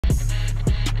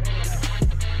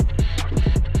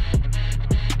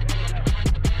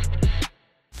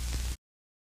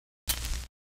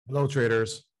Hello,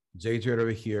 traders. Jtrader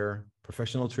over here,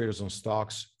 professional traders on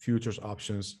stocks, futures,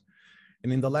 options,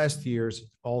 and in the last years,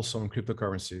 also on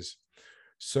cryptocurrencies.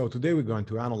 So today we're going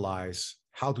to analyze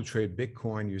how to trade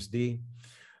Bitcoin USD,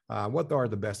 what are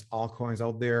the best altcoins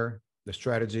out there, the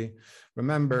strategy.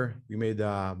 Remember, we made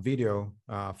a video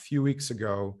a few weeks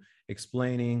ago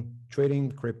explaining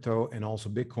trading crypto and also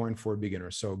Bitcoin for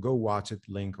beginners. So go watch it,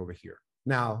 link over here.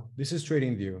 Now, this is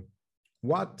TradingView.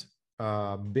 What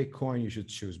Bitcoin you should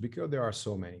choose, because there are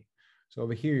so many. So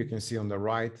over here, you can see on the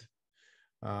right,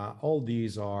 all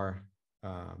these are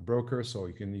brokers. So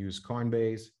you can use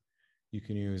Coinbase, you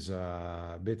can use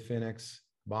Bitfinex,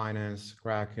 Binance,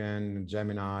 Kraken,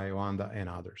 Gemini, Wanda, and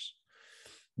others.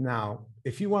 Now,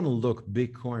 if you want to look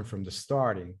Bitcoin from the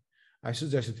starting, I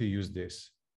suggest you to use this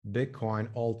Bitcoin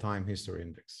All-Time History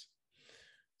Index.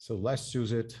 So let's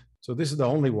choose it. So this is the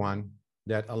only one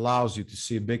that allows you to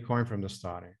see Bitcoin from the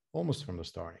starting, almost from the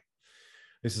starting.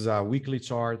 This is a weekly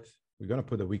chart. We're going to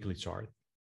put a weekly chart.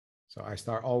 So I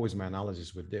start always my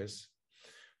analysis with this.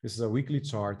 This is a weekly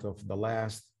chart of the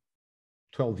last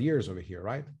 12 years over here,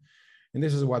 right? And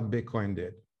this is what Bitcoin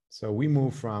did. So we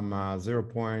moved from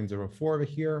 0.04 over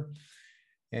here.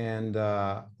 And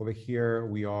over here,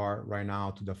 we are right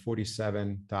now to the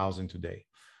 47,000 today.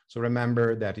 So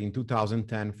remember that in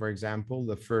 2010, for example,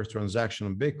 the first transaction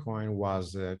on Bitcoin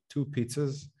was 2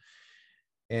 pizzas.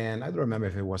 And I don't remember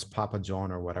if it was Papa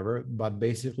John or whatever, but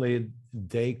basically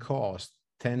they cost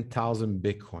 10,000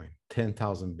 Bitcoin,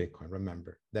 10,000 Bitcoin.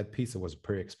 Remember, that pizza was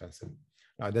pretty expensive.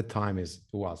 At that time, it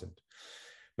wasn't.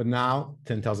 But now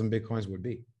 10,000 Bitcoins would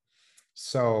be.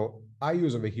 So I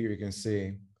use over here, you can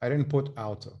see, I didn't put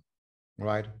auto,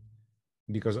 right?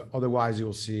 Because otherwise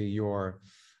you'll see your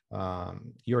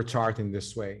chart in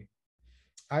this way.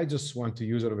 I just want to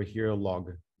use it over here,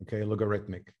 log, okay,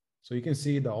 logarithmic. So you can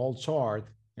see the whole chart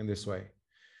in this way.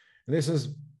 And this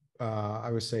is, I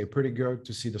would say, pretty good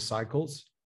to see the cycles.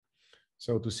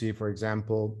 So to see, for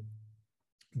example,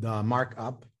 the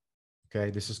markup, okay,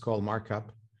 this is called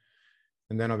markup.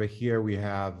 And then over here, we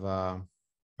have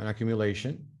an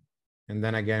accumulation. And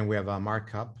then again, we have a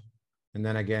markup. And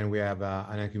then again, we have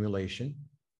an accumulation.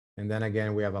 And then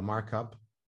again, we have a markup.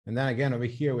 And then again, over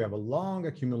here, we have a long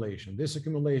accumulation. This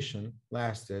accumulation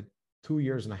lasted 2.5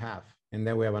 years. And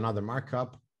then we have another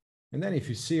markup. And then if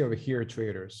you see over here,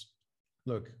 traders,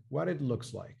 look what it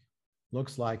looks like.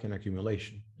 Looks like an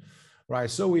accumulation, right?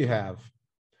 So we have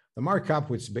the markup,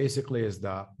 which basically is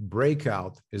the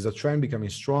breakout, is the trend becoming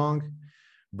strong,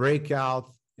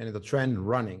 breakout, and the trend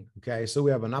running, okay? So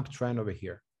we have an uptrend over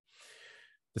here.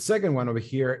 The second one over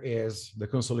here is the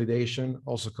consolidation,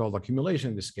 also called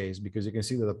accumulation in this case, because you can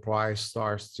see that the price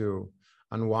starts to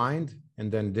unwind and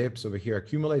then dips over here,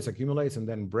 accumulates, and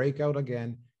then breakout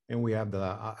again. And we have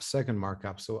the second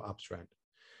markup, so uptrend.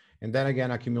 And then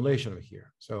again, accumulation over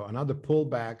here. So another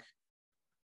pullback.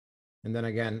 And then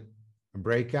again, a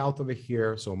breakout over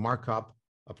here. So markup,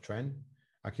 uptrend,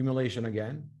 accumulation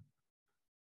again.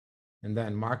 And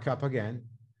then markup again.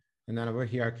 And then over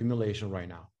here, accumulation right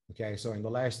now. Okay, so in the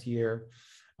last year,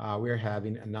 we're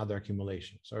having another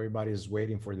accumulation. So everybody is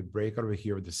waiting for the breakout over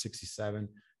here with the 67,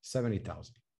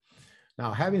 70,000.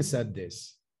 Now, having said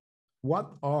this,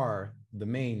 what are the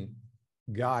main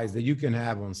guys that you can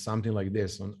have on something like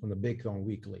this on the Bitcoin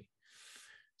weekly?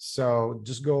 So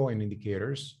just go in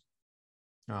indicators.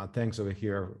 Thanks over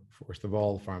here, first of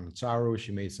all, from Charu.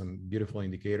 She made some beautiful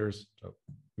indicators. So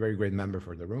very great member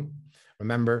for the room.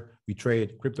 Remember, we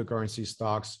trade cryptocurrency,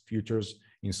 stocks, futures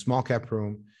in small cap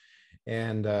room.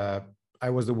 And I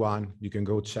was the one, you can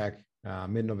go check.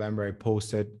 Mid-November, I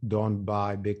posted, don't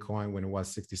buy Bitcoin when it was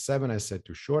 67. I said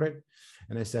to short it.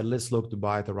 And I said, let's look to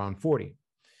buy it around 40.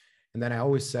 And then I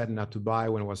always said not to buy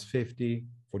when it was 50,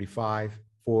 45,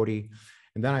 40.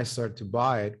 And then I started to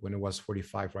buy it when it was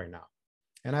 45 right now.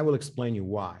 And I will explain you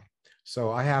why.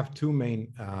 So I have 2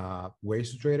 main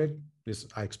ways to trade it. This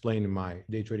I explained in my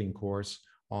day trading course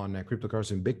on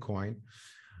cryptocurrency and Bitcoin.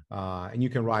 And you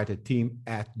can write a team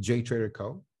at Jtrader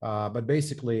Co. But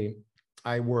basically,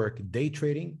 I work day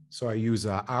trading. So I use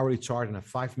an hourly chart and a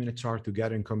 5-minute chart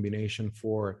together in combination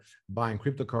for buying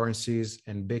cryptocurrencies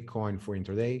and Bitcoin for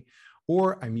intraday.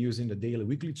 Or I'm using the daily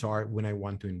weekly chart when I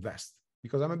want to invest.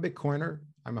 Because I'm a Bitcoiner,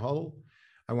 I'm a hodl.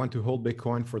 I want to hold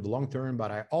Bitcoin for the long term, but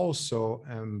I also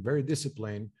am very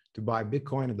disciplined to buy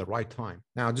Bitcoin at the right time.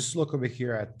 Now, just look over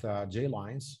here at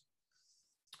J-Lines.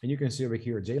 And you can see over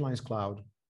here, J-Lines Cloud.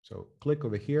 So click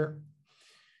over here.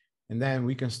 And then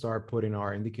we can start putting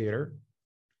our indicator.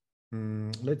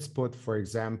 Let's put, for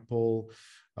example,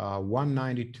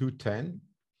 192.10.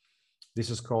 This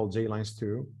is called J-Lines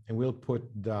 2. And we'll put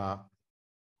the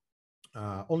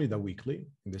only the weekly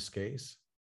in this case.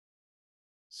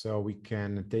 So we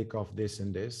can take off this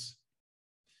and this.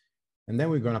 And then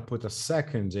we're going to put a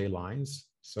second J lines.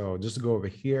 So just go over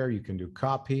here. You can do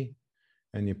copy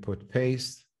and you put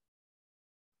paste.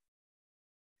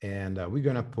 And we're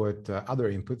going to put other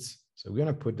inputs. So we're going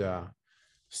to put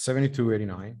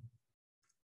 72.89.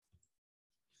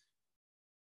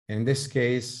 In this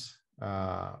case,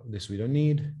 this we don't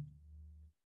need.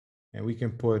 And we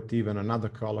can put even another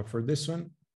color for this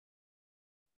one.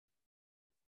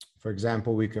 For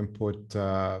example, we can put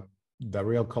the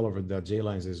real color of the J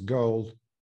lines is gold.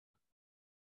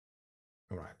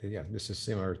 All right, yeah, this is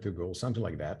similar to gold, something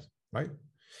like that, right?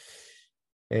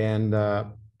 And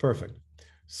perfect.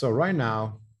 So right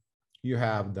now, you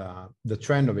have the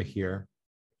trend over here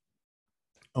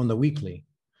on the weekly.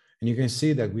 And you can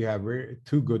see that we have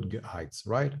two good heights,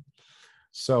 right?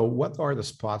 So what are the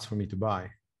spots for me to buy?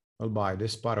 I'll buy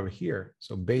this spot over here.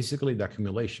 So basically the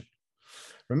accumulation.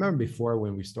 Remember before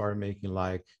when we started making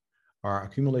like our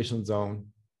accumulation zone,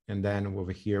 and then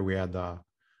over here we had the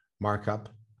markup.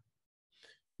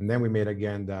 And then we made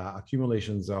again the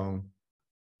accumulation zone.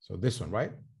 So this one,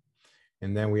 right?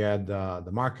 And then we had the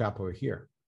markup over here.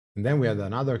 And then we had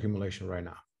another accumulation right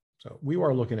now. So we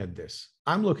were looking at this.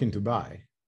 I'm looking to buy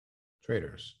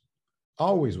traders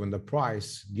always when the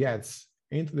price gets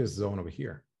into this zone over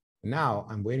here. Now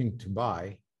I'm waiting to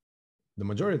buy the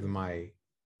majority of my,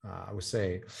 I would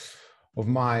say, of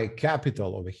my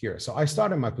capital over here. So I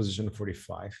started my position at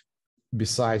 45,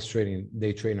 besides trading,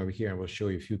 day trading over here, and we'll show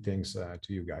you a few things to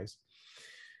you guys.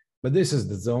 But this is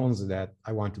the zones that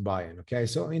I want to buy in, okay?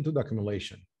 So into the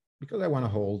accumulation, because I want to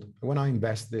hold, I want to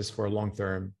invest this for a long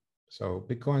term. So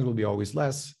Bitcoin will be always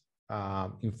less,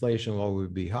 inflation will always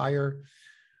be higher.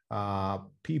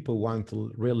 People want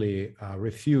to really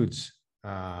refuse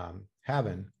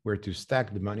having where to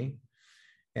stack the money.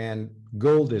 And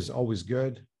gold is always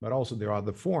good, but also there are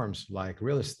other forms like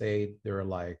real estate. There are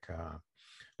like,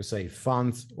 let's say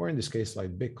funds, or in this case,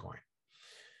 like Bitcoin.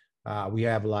 We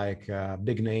have like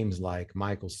big names like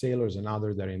Michael Saylors and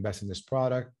others that invest in this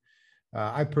product.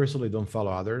 I personally don't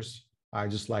follow others. I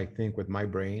just like think with my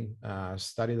brain,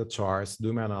 study the charts,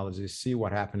 do my analysis, see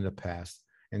what happened in the past,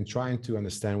 and trying to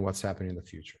understand what's happening in the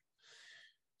future.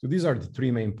 So these are the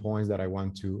three main points that I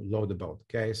want to load the boat,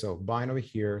 okay? So buying over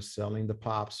here, selling the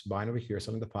pops, buying over here,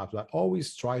 selling the pops. I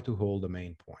always try to hold the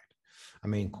main point, a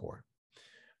main core.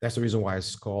 That's the reason why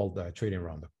it's called trading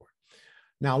around the core.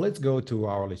 Now let's go to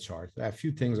our hourly chart. I have a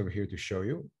few things over here to show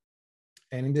you.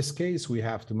 And in this case, we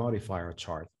have to modify our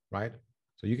chart, right?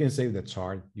 So you can save the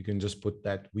chart. You can just put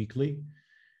that weekly.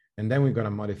 And then we're going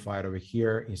to modify it over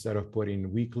here. Instead of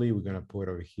putting weekly, we're going to put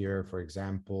over here, for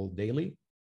example, daily.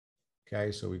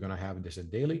 Okay, so we're going to have this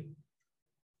at daily.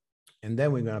 And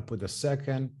then we're going to put the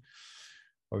second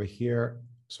over here.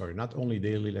 Sorry, not only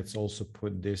daily, let's also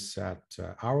put this at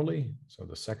hourly. So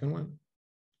the second one.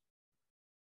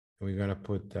 And we're going to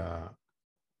put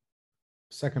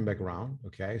second background.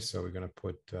 Okay, so we're going to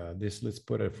put this, let's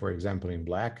put it, for example, in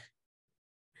black,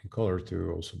 and color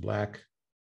to also black.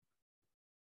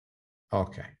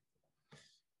 Okay.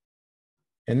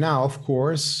 And now, of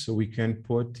course, we can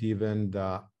put even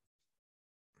the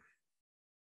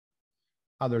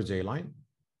other J line.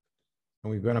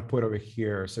 And we're going to put over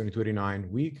here 72.89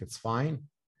 week. It's fine.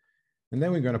 And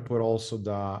then we're going to put also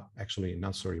the, actually,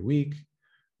 not sorry, week.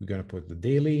 We're going to put the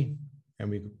daily, and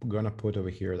we're going to put over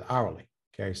here the hourly.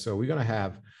 Okay, so we're going to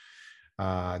have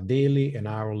daily and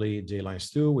hourly J lines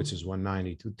 2, which is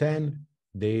 190 to 10.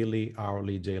 Daily,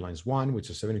 hourly J lines 1, which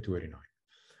is 72.89.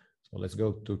 So let's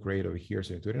go to create over here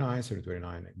 72.89,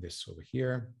 72.89, this over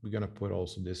here. We're going to put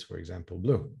also this, for example,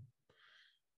 blue.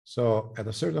 So at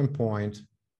a certain point,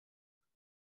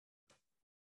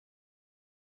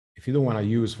 if you don't want to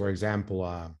use, for example,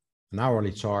 an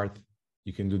hourly chart,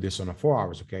 you can do this on a 4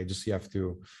 hours. Okay, just you have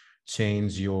to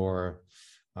change your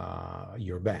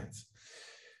bands.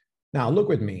 Now look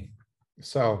with me.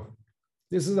 So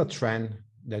this is a trend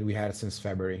that we had since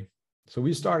February. So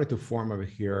we started to form over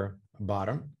here a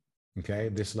bottom. Okay,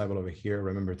 this level over here,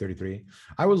 remember 33.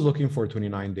 I was looking for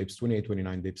 29 dips, 28,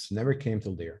 29 dips, never came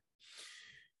till there.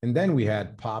 And then we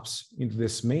had pops into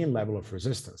this main level of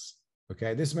resistance.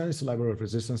 Okay, this main level of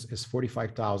resistance is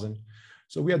 45,000.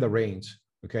 So we had the range.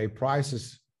 Okay, price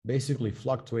is basically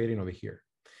fluctuating over here.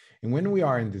 And when we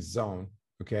are in this zone,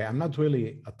 okay, I'm not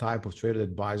really a type of trader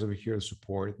that buys over here to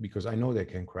support because I know they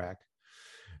can crack.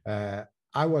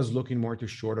 I was looking more to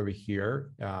short over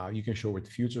here. You can show with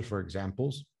futures, for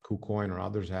examples. KuCoin or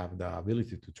others have the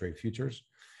ability to trade futures.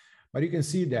 But you can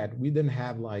see that we didn't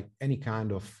have like any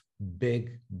kind of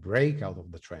big breakout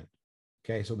of the trend.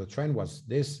 Okay, so the trend was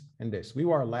this and this. We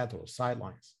were lateral,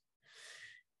 sidelines.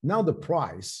 Now the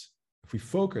price if we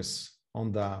focus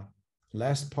on the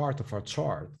last part of our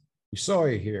chart, we saw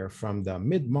it here from the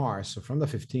mid-March, so from the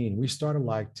 15, we started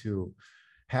like to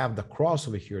have the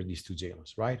crossover here, these two J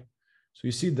lines, right? So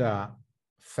you see the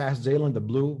fast J line, the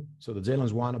blue, so the J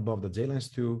lines 1 above the J lines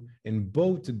 2, and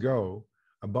both to go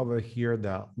above over here,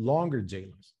 the longer J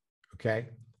lines, okay?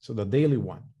 So the daily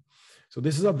one. So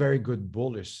this is a very good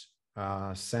bullish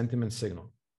sentiment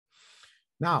signal.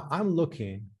 Now I'm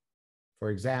looking, for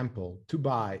example, to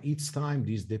buy each time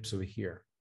these dips over here.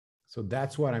 So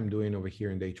that's what I'm doing over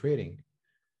here in day trading.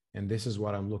 And this is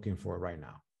what I'm looking for right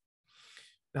now.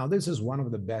 Now, this is one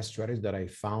of the best strategies that I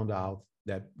found out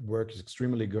that works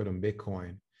extremely good on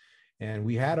Bitcoin. And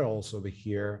we had it also over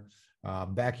here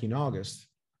back in August.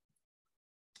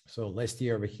 So last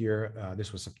year over here,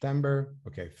 this was September.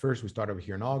 Okay, first we started over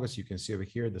here in August. You can see over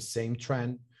here the same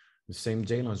trend, the same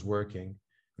J line is working.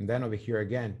 And then over here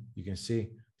again, you can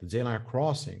see the J line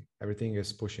crossing, everything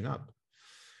is pushing up.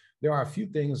 There are a few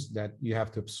things that you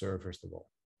have to observe, first of all.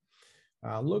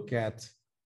 Look at,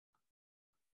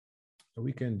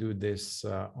 we can do this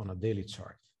on a daily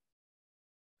chart.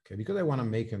 Okay, because I want to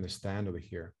make you understand over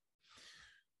here.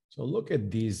 So look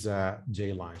at these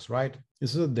J lines, right?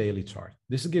 This is a daily chart.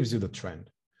 This gives you the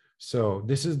trend. So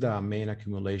this is the main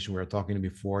accumulation we were talking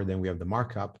before. Then we have the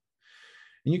markup.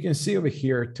 And you can see over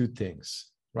here two things,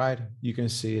 right? You can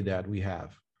see that we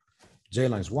have J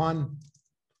lines 1,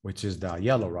 which is the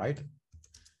yellow, right?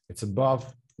 It's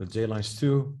above the J lines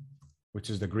 2, which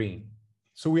is the green.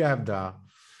 So we have the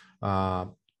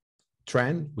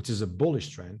trend, which is a bullish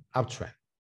trend, uptrend.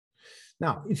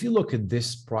 Now, if you look at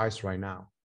this price right now,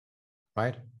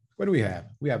 right? What do we have?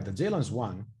 We have the J lines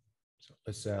 1.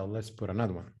 So let's put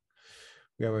another one.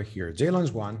 We have over here J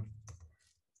lines 1,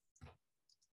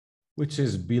 which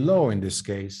is below, in this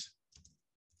case,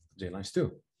 J lines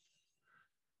 2.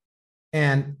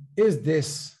 And is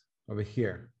this over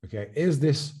here, okay, is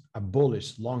this a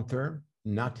bullish long-term?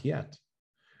 Not yet.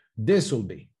 This will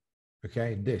be,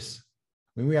 okay, this,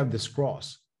 when we have this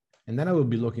cross, and then I will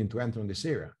be looking to enter in this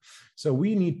area. So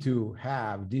we need to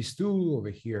have these two over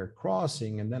here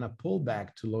crossing and then a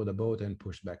pullback to load the boat and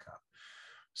push back up.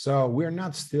 So we're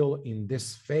not still in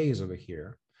this phase over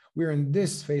here. We're in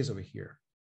this phase over here,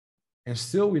 and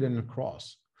still we didn't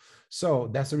cross. So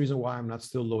that's the reason why I'm not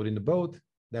still loading the boat.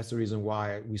 That's the reason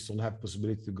why we still have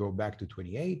possibility to go back to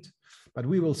 28, but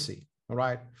we will see, all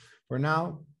right? For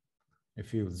now,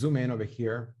 if you zoom in over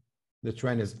here, the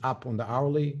trend is up on the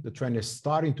hourly. The trend is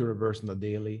starting to reverse on the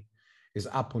daily, is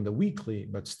up on the weekly,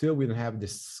 but still we don't have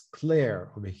this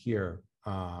clear over here,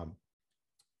 I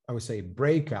would say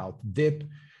breakout dip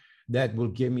that will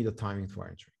give me the timing for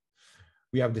entry.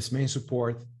 We have this main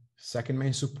support, second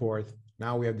main support.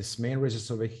 Now we have this main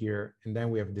resistance over here, and then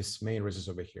we have this main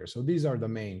resistance over here. So these are the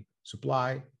main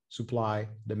supply,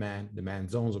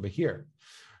 demand zones over here.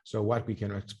 So what we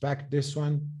can expect this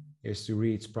one is to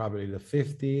reach probably the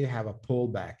 50, have a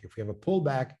pullback. If we have a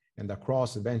pullback and the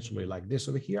cross eventually like this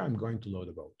over here, I'm going to load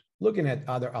the boat. Looking at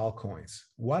other altcoins,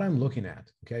 what I'm looking at,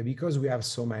 okay, because we have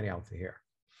so many out here.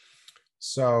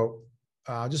 So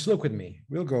just look with me.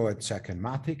 We'll go and check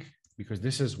Matic, because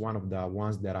this is one of the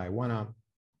ones that I want to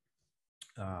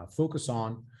focus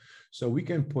on. So we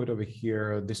can put over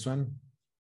here this one,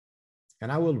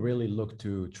 and I will really look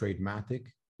to trade Matic.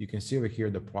 You can see over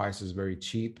here the price is very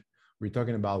cheap. We're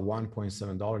talking about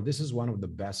 $1.7. This is one of the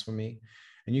best for me,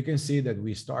 and you can see that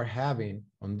we start having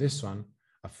on this one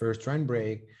a first trend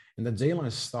break, and the J line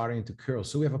is starting to curl.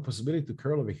 So we have a possibility to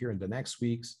curl over here in the next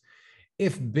weeks.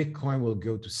 If Bitcoin will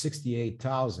go to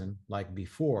 68,000 like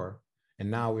before,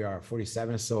 and now we are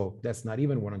 47, so that's not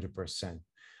even 100%.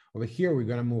 Over here, we're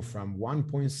going to move from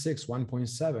 1.6,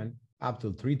 1.7 up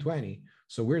to 320.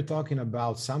 So we're talking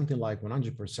about something like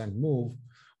 100% move,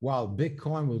 while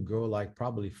Bitcoin will go like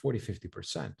probably 40,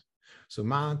 50%. So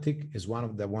Matic is one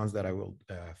of the ones that I will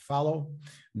follow.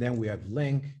 Then we have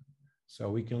Link. So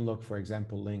we can look, for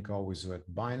example, Link always with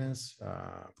Binance.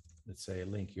 Let's say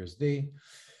Link USD.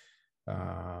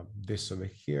 This over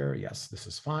here, yes, this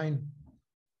is fine.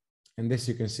 And this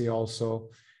you can see also,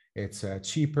 it's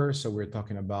cheaper. So we're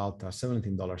talking about a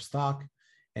 $17 stock.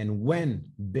 And when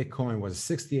Bitcoin was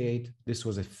 68, this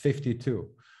was a 52.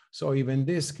 So even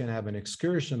this can have an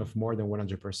excursion of more than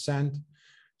 100%.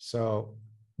 So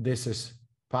this is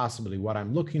possibly what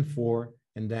I'm looking for.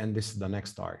 And then this is the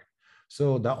next target.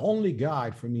 So the only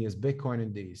guide for me is Bitcoin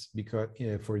and these,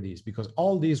 because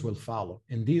all these will follow,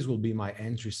 and these will be my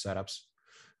entry setups.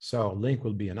 So Link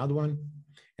will be another one.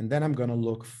 And then I'm going to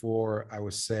look for, I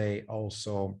would say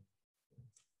also,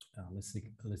 let's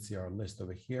see our list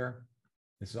over here.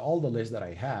 This is all the list that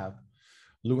I have.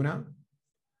 Luna,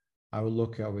 I will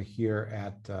look over here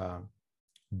at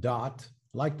Dot,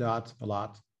 like Dot a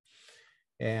lot.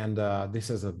 And this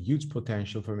has a huge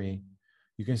potential for me.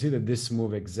 You can see that this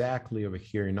move exactly over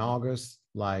here in August,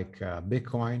 like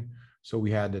Bitcoin. So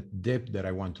we had a dip that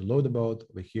I want to load about.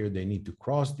 Over here, they need to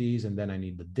cross these, and then I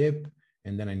need the dip,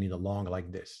 and then I need a long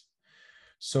like this.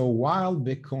 So while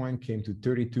Bitcoin came to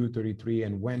 32, 33,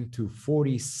 and went to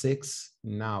 46,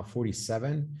 now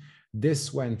 47,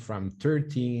 this went from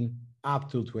 13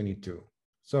 up to 22.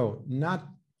 So not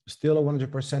still a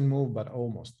 100% move, but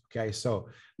almost, okay? So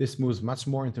this moves much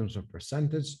more in terms of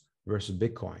percentage versus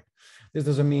Bitcoin. This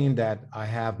doesn't mean that I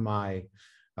have my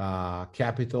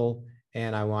capital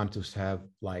and I want to have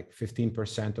like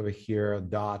 15% over here,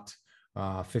 dot,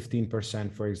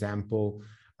 15%, for example,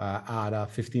 ADA,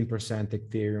 15%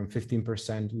 Ethereum,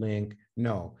 15% Link.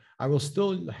 No, I will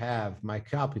still have my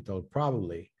capital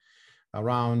probably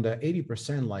around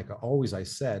 80%, like always I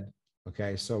said.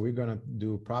 Okay, so we're going to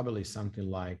do probably something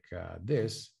like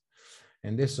this.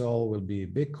 And this all will be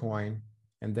Bitcoin.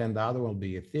 And then the other will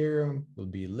be Ethereum, will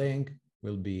be Link,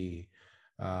 will be,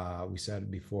 we said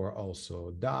before,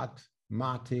 also Dot,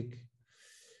 Matic.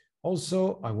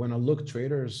 Also, I want to look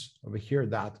traders over here.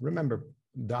 Dot, remember,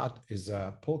 Dot is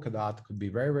a Polkadot, could be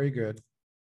very, very good.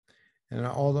 And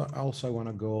also I want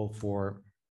to go for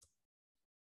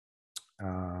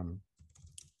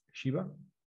Shiba.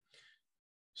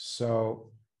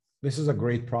 So this is a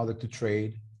great product to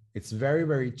trade. It's very,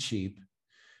 very cheap.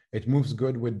 It moves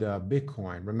good with the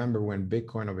Bitcoin. Remember when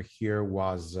Bitcoin over here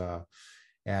was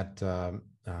at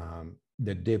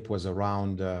the dip was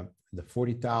around the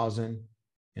 40,000,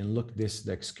 and look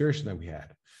the excursion that we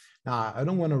had. Now I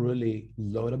don't want to really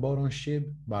load about on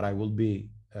SHIB, but I will be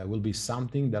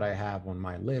something that I have on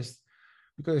my list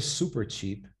because it's super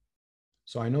cheap.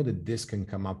 So I know that this can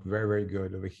come up very, very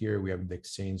good. Over here, we have the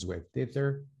exchange with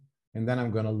Tether. And then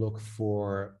I'm going to look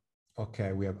for,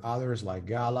 okay, we have others like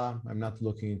Gala. I'm not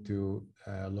looking to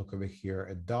look over here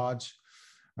at Dodge.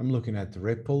 I'm looking at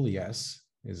Ripple. Yes,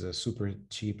 is a super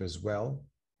cheap as well.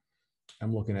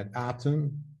 I'm looking at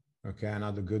Atom. Okay,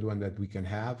 another good one that we can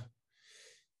have.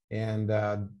 And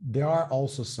there are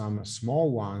also some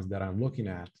small ones that I'm looking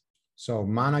at. So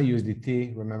Mana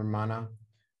USDT, remember Mana?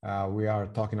 We are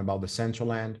talking about the central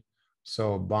land.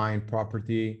 So buying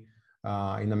property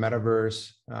in the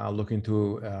metaverse, looking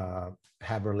to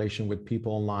have a relation with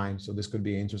people online. So this could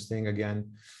be interesting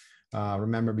again.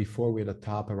 Remember before we had a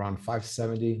top around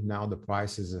 570. Now the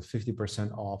price is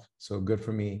 50% off. So good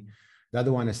for me. The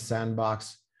other one is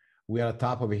Sandbox. We are at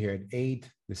top over here at 8.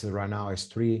 This is right now is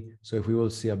 3. So if we will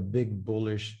see a big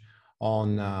bullish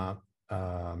on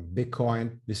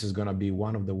Bitcoin, this is going to be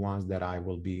one of the ones that I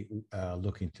will be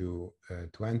looking to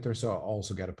enter. So I'll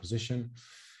also get a position.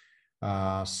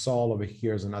 Sol over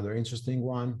here is another interesting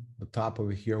one. The top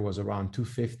over here was around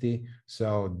 250.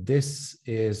 So this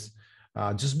is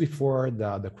just before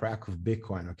the crack of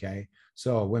Bitcoin. Okay.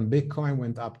 So when Bitcoin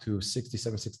went up to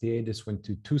 67, 68, this went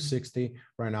to 260.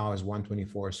 Right now is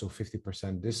 124. So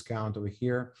 50% discount over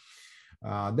here.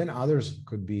 Then others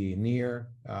could be near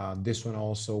this one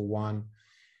also one.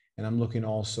 And I'm looking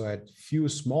also at few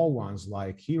small ones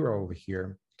like Hero over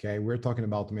here. Okay, we're talking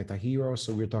about Meta Hero,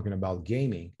 so we're talking about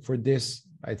gaming. For this,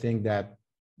 I think that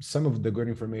some of the good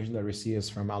information that we see is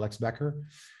from Alex Becker.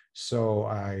 So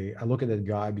I look at that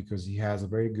guy because he has a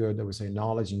very good, I would say,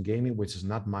 knowledge in gaming, which is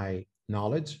not my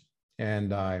knowledge.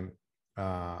 And I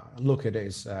look at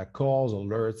his calls,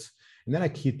 alerts, and then I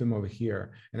keep them over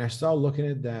here. And I start looking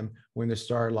at them when they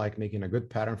start like making a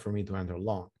good pattern for me to enter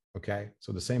long. Okay,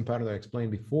 so the same pattern that I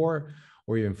explained before,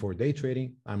 or even for day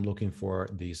trading, I'm looking for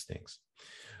these things.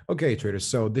 Okay, traders.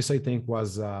 So this, I think,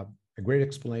 was a great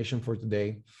explanation for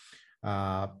today.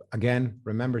 Again,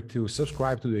 remember to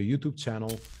subscribe to the YouTube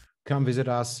channel. Come visit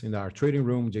us in our trading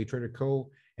room, Jtrader Co.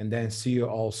 And then see you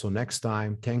also next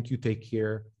time. Thank you. Take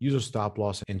care. Use your stop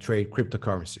loss and trade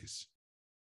cryptocurrencies.